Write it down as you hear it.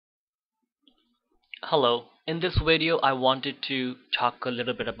Hello. In this video, I wanted to talk a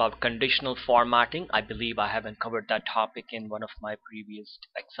little bit about conditional formatting. I believe I haven't covered that topic in one of my previous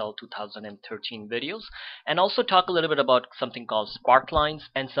Excel 2013 videos, and also talk a little bit about something called Sparklines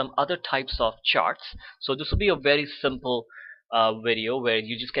and some other types of charts. So this will be a very simple video where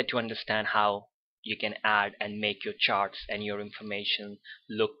you just get to understand how you can add and make your charts and your information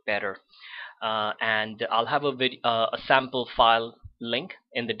look better. And I'll have a sample file link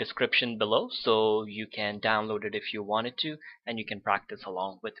in the description below, so you can download it if you wanted to, and you can practice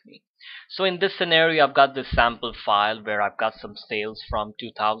along with me. So in this scenario, I've got this sample file where I've got some sales from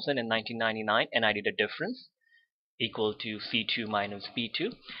 2000 and 1999, and I did a difference equal to C2 minus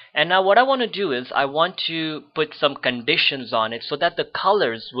B2. And now what I want to do is I want to put some conditions on it so that the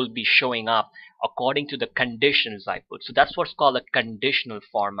colors will be showing up according to the conditions I put. So that's what's called a conditional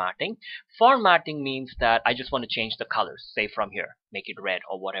formatting. Formatting means that I just want to change the colors, say from here, make it red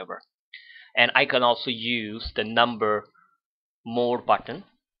or whatever. And I can also use the number more button,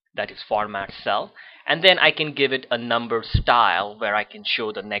 that is format cell, and then I can give it a number style where I can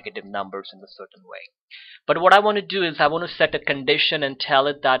show the negative numbers in a certain way. But what I want to do is I want to set a condition and tell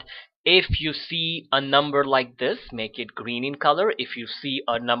it that if you see a number like this, make it green in color. If you see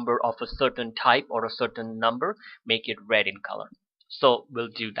a number of a certain type or a certain number, make it red in color. So we'll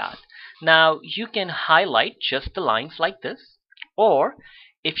do that. Now you can highlight just the lines like this, or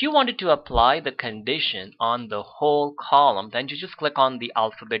if you wanted to apply the condition on the whole column, then you just click on the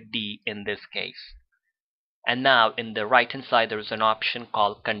alphabet D in this case. And now in the right hand side there is an option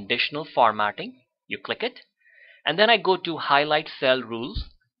called conditional formatting. You click it, and then I go to highlight cell rules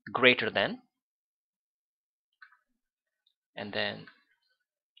greater than, and then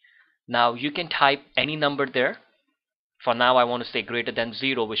now you can type any number there. For now I want to say greater than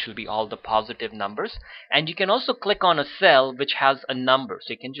 0, which will be all the positive numbers. And you can also click on a cell which has a number,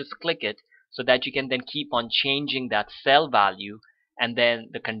 so you can just click it so that you can then keep on changing that cell value, and then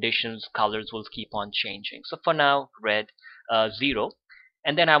the conditions colors will keep on changing. So for now red, 0,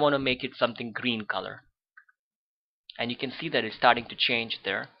 and then I want to make it something green color, and you can see that it's starting to change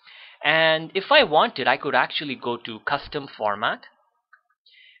there. And if I wanted, I could actually go to custom format,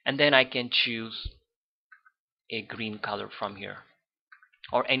 and then I can choose a green color from here,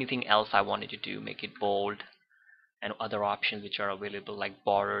 or anything else I wanted to do, make it bold, and other options which are available like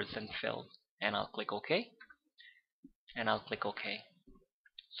borders and fill. And I'll click OK, and I'll click OK.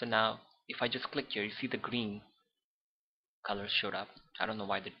 So now if I just click here, you see the green color showed up. I don't know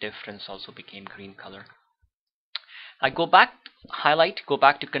why the difference also became green color. I go back, highlight, go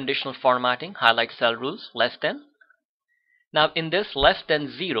back to conditional formatting, highlight cell rules, less than. Now in this less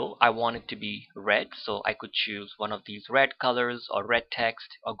than 0, I want it to be red, so I could choose one of these red colors or red text,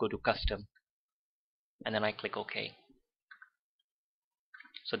 or go to custom, and then I click OK.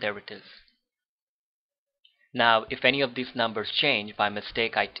 So there it is. Now if any of these numbers change by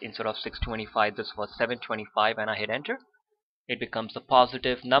mistake, instead of 625 this was 725, and I hit enter, it becomes a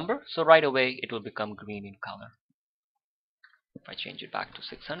positive number, so right away it will become green in color. If I change it back to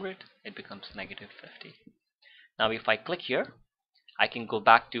 600, it becomes negative 50. Now if I click here, I can go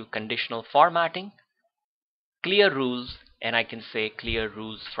back to conditional formatting, clear rules, and I can say clear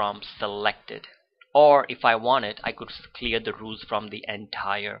rules from selected. Or if I wanted, I could clear the rules from the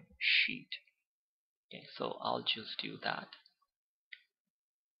entire sheet. Okay, so I'll just do that.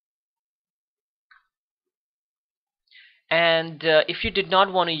 And if you did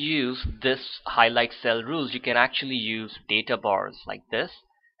not want to use this highlight cell rules, you can actually use data bars like this,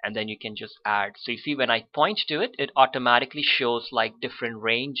 and then you can just add. So you see when I point to it, it automatically shows like different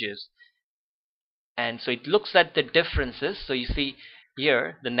ranges, and so it looks at the differences. So you see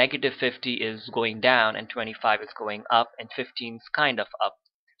here the negative 50 is going down, and 25 is going up, and 15 is kind of up.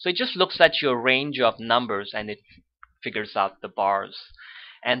 So it just looks at your range of numbers and it figures out the bars.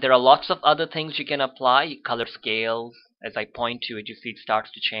 And there are lots of other things you can apply. Color scales, as I point to it, you see it starts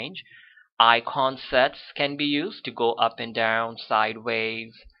to change. Icon sets can be used to go up and down,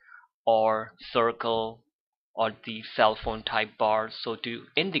 sideways, or circle, or the cell phone type bars, so to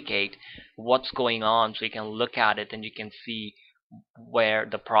indicate what's going on, so you can look at it and you can see where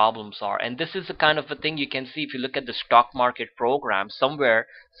the problems are. And this is the kind of a thing you can see if you look at the stock market program. Somewhere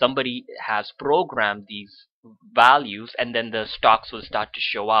somebody has programmed these values, and then the stocks will start to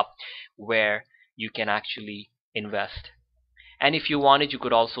show up where you can actually invest. And if you wanted, you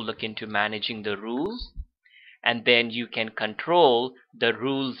could also look into managing the rules, and then you can control the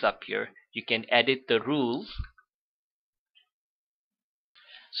rules up here. You can edit the rules.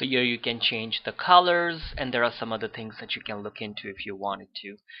 So here you can change the colors, and there are some other things that you can look into if you wanted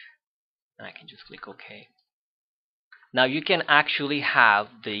to. And I can just click OK. Now you can actually have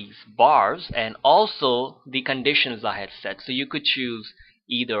these bars and also the conditions I had set. So you could choose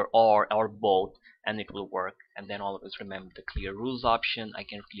either or both, and it will work. And then always remember the clear rules option. I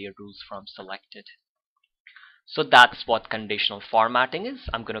can clear rules from selected. So that's what conditional formatting is.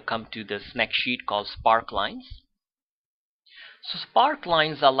 I'm going to come to this next sheet called Sparklines. So spark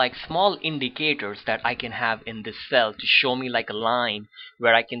lines are like small indicators that I can have in this cell to show me like a line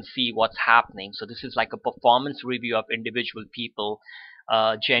where I can see what's happening. So this is like a performance review of individual people,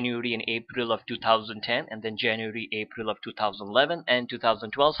 January and April of 2010, and then January, April of 2011 and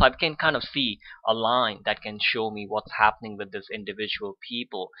 2012. So I can kind of see a line that can show me what's happening with this individual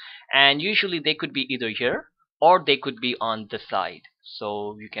people. And usually they could be either here or they could be on this side.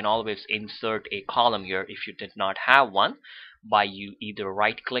 So you can always insert a column here if you did not have one, by you either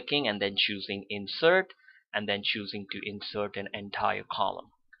right clicking and then choosing insert and then choosing to insert an entire column.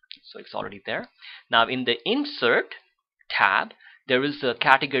 So it's already there. Now in the insert tab, there is a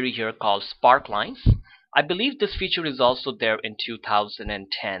category here called Sparklines. I believe this feature is also there in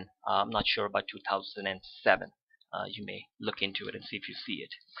 2010. I'm not sure about 2007. You may look into it and see if you see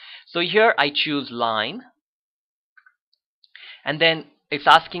it. So here I choose line, and then it's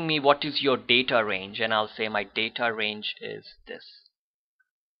asking me what is your data range, and I'll say my data range is this.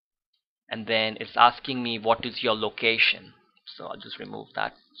 And then it's asking me what is your location, so I'll just remove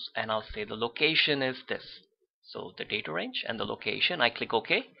that and I'll say the location is this. So the data range and the location, I click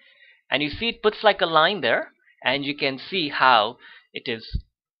OK, and you see it puts like a line there, and you can see how it is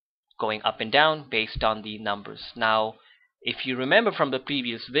going up and down based on the numbers. Now if you remember from the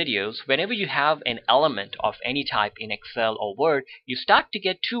previous videos, whenever you have an element of any type in Excel or Word, you start to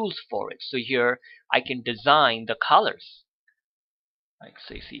get tools for it. So here I can design the colors. Right,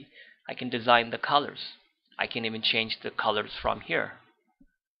 so you see, I can design the colors. I can even change the colors from here.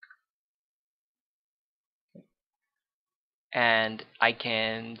 And I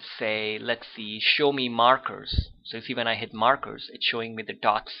can say, let's see, show me markers. So you see when I hit markers, it's showing me the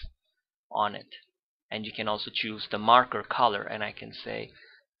dots on it. And you can also choose the marker color, and I can say,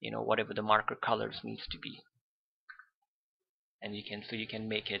 whatever the marker colors needs to be. And you can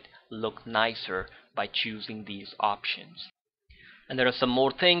make it look nicer by choosing these options. And there are some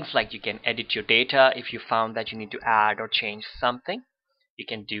more things, like you can edit your data if you found that you need to add or change something. You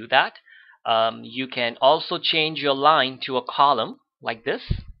can do that. You can also change your line to a column like this.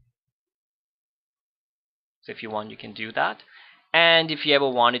 So if you want, you can do that. And if you ever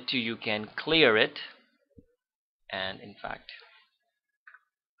wanted to, you can clear it. And in fact,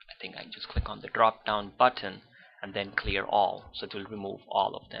 I think I just click on the drop down button and then clear all, so it will remove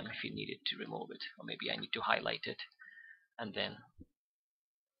all of them if you needed to remove it, or maybe I need to highlight it and then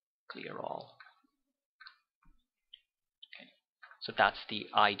clear all. Okay, so that's the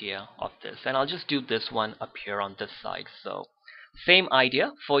idea of this, and I'll just do this one up here on this side. So same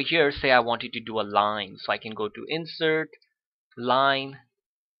idea for here. Say I wanted to do a line, so I can go to insert, line,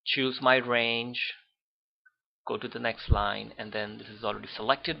 choose my range, go to the next line, and then this is already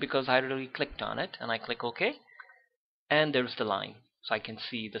selected because I already clicked on it, and I click OK, and there's the line. So I can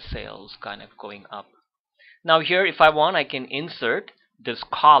see the sales kind of going up. Now here, if I want, I can insert this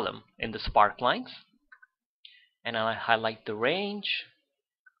column in the Sparklines, and I highlight the range,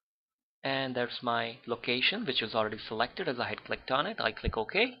 and there's my location, which is already selected as I had clicked on it. I click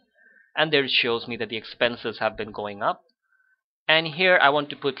OK, and there it shows me that the expenses have been going up. And here I want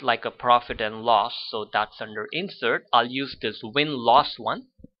to put like a profit and loss, so that's under insert. I'll use this win-loss one.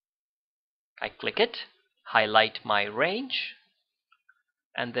 I click it, highlight my range,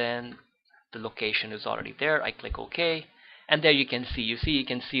 and then the location is already there. I click OK, and there you can see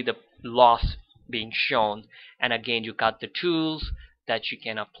the loss being shown. And again, you got the tools that you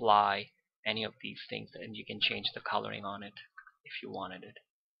can apply any of these things, and you can change the coloring on it if you wanted it.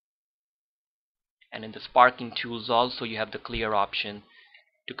 And in the sparking tools also, you have the clear option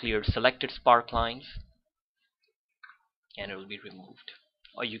to clear selected spark lines, and it will be removed.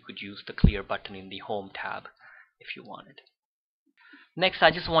 Or you could use the clear button in the home tab if you wanted. Next,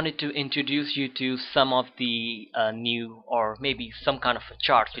 I just wanted to introduce you to some of the new, or maybe some kind of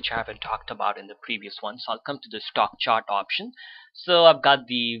charts which I haven't talked about in the previous one. So I'll come to the stock chart option. So I've got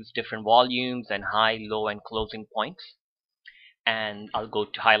these different volumes and high, low, and closing points. And I'll go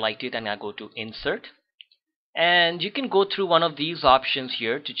to highlight it, and I'll go to insert. And you can go through one of these options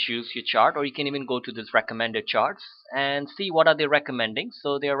here to choose your chart, or you can even go to this recommended charts and see what are they recommending.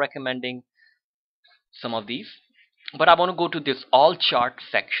 So they are recommending some of these, but I want to go to this all chart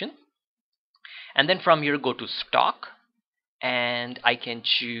section, and then from here go to stock, and I can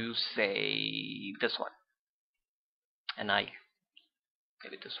choose, say, this one, and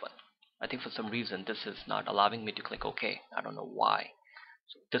maybe this one. I think for some reason this is not allowing me to click OK. I don't know why.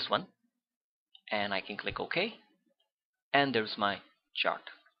 So this one, and I can click OK, and there's my chart,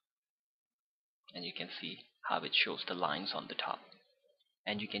 and you can see how it shows the lines on the top.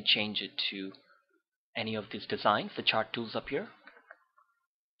 And you can change it to any of these designs, the chart tools up here,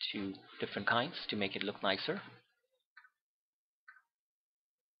 to different kinds to make it look nicer.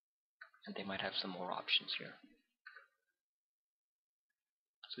 And they might have some more options here.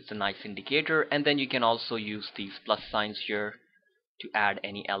 So it's a nice indicator. And then you can also use these plus signs here to add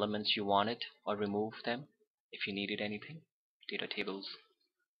any elements you wanted or remove them if you needed anything. Data tables.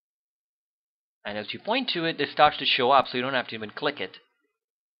 And as you point to it, it starts to show up, so you don't have to even click it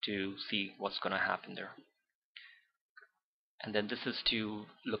to see what's going to happen there. And then this is to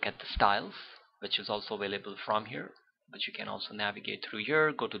look at the styles, which is also available from here. But you can also navigate through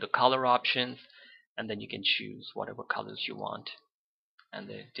here, go to the color options, and then you can choose whatever colors you want. And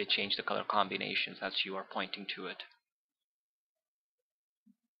they change the color combinations as you are pointing to it.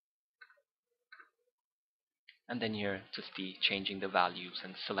 And then here, just the changing the values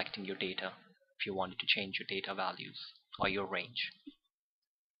and selecting your data if you wanted to change your data values or your range.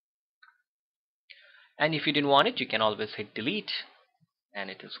 And if you didn't want it, you can always hit delete and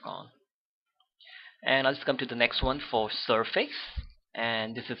it is gone. And I'll just come to the next one for surface.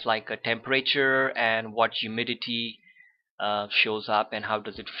 And this is like a temperature and what humidity shows up and how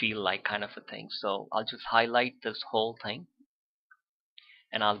does it feel like, kind of a thing. So I'll just highlight this whole thing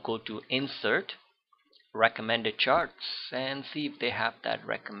and I'll go to insert recommended charts and see if they have that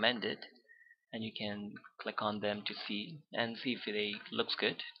recommended, and you can click on them to see and see if they looks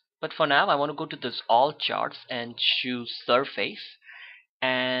good. But for now I want to go to this all charts and choose surface,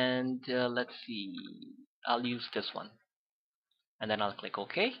 and let's see, I'll use this one, and then I'll click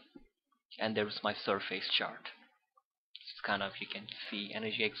OK, and there's my surface chart. It's kind of, you can see, and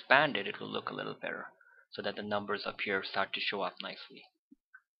as you expand it, it will look a little better so that the numbers up here start to show up nicely.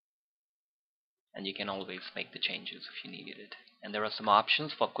 And you can always make the changes if you needed it. And there are some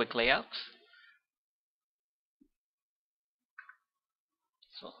options for quick layouts.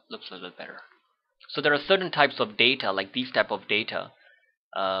 So it looks a little better. So there are certain types of data, like these type of data,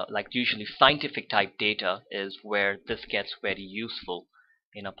 like usually scientific type data is where this gets very useful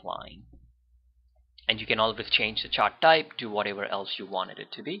in applying. And you can always change the chart type to whatever else you wanted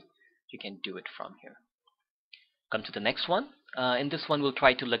it to be. You can do it from here. Come to the next one. In this one we'll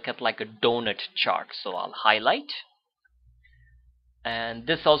try to look at like a donut chart. So I'll highlight, and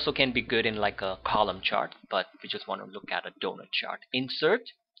this also can be good in like a column chart, but we just want to look at a donut chart. Insert.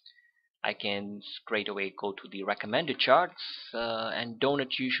 I can straight away go to the recommended charts, and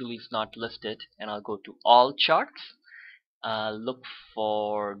donut usually is not listed, and I'll go to all charts, look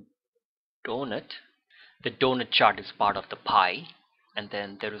for donut. The donut chart is part of the pie, and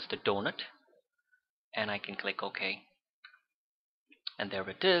then there is the donut, and I can click OK, and there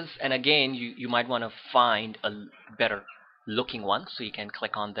it is. And again, you might want to find a better looking one, so you can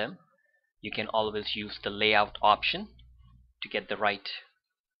click on them. You can always use the layout option to get the right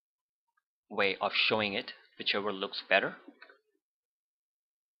way of showing it, whichever looks better.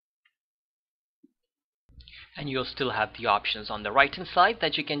 And you'll still have the options on the right hand side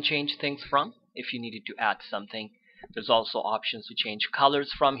that you can change things from if you needed to add something. There's also options to change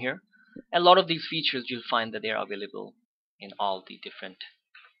colors from here. And a lot of these features you'll find that they are available in all the different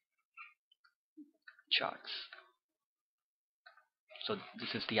charts. So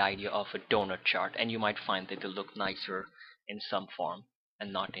this is the idea of a donut chart, and you might find that they look nicer in some form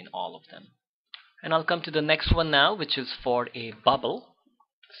and not in all of them. And I'll come to the next one now, which is for a bubble.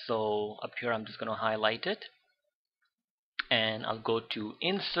 So up here I'm just going to highlight it, and I'll go to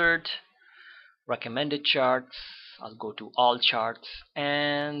insert recommended charts. I'll go to all charts,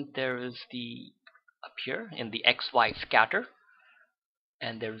 and there is the, up here in the XY scatter,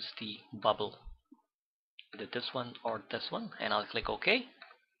 and there's the bubble, either this one or this one, and I'll click OK,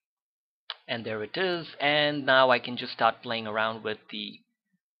 and there it is. And now I can just start playing around with the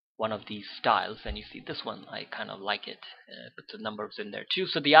one of these styles, and you see this one, I kind of like it. Put the numbers in there too.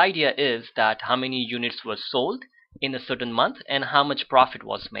 So the idea is that how many units were sold in a certain month and how much profit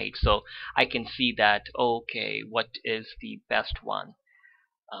was made. So I can see that, okay, what is the best one?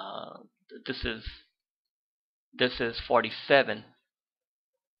 This is 47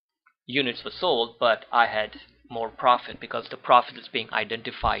 units were sold, but I had more profit because the profit is being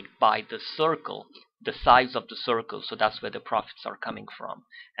identified by the circle, the size of the circle. So that's where the profits are coming from,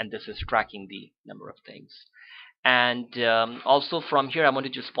 and this is tracking the number of things. And also from here I want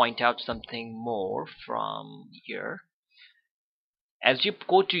to just point out something more from here. As you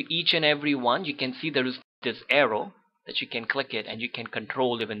go to each and every one, you can see there is this arrow that you can click it and you can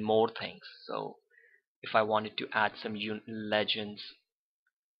control even more things. So if I wanted to add some legends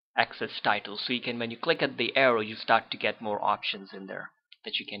access titles, so you can, when you click at the arrow, you start to get more options in there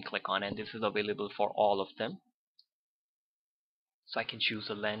that you can click on, and this is available for all of them. So I can choose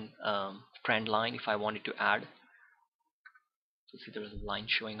a trend line if I wanted to add. So see, there's a line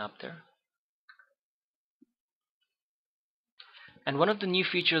showing up there. And one of the new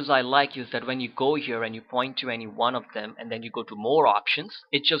features I like is that when you go here and you point to any one of them and then you go to more options,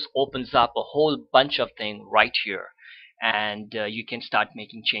 it just opens up a whole bunch of things right here. And you can start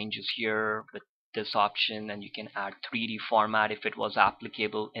making changes here with this option, and you can add 3D format if it was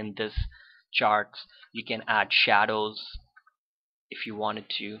applicable in this chart. You can add shadows if you wanted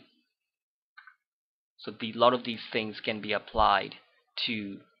to. So a lot of these things can be applied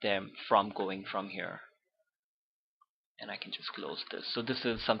to them from going from here. And I can just close this. So this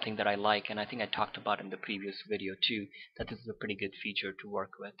is something that I like, and I think I talked about in the previous video too, that this is a pretty good feature to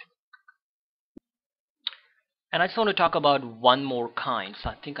work with. And I just want to talk about one more kind.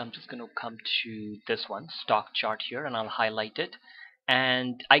 So I think I'm just going to come to this one, stock chart here, and I'll highlight it.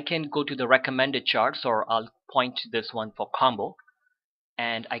 And I can go to the recommended charts, or I'll point to this one for combo,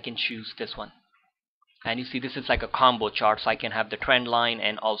 and I can choose this one. And you see, this is like a combo chart, so I can have the trend line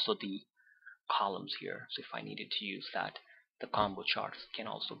and also the columns here. So if I needed to use that, the combo charts can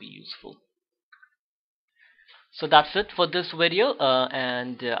also be useful. So that's it for this video,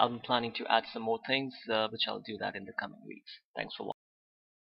 and I'm planning to add some more things, which I'll do that in the coming weeks. Thanks for watching.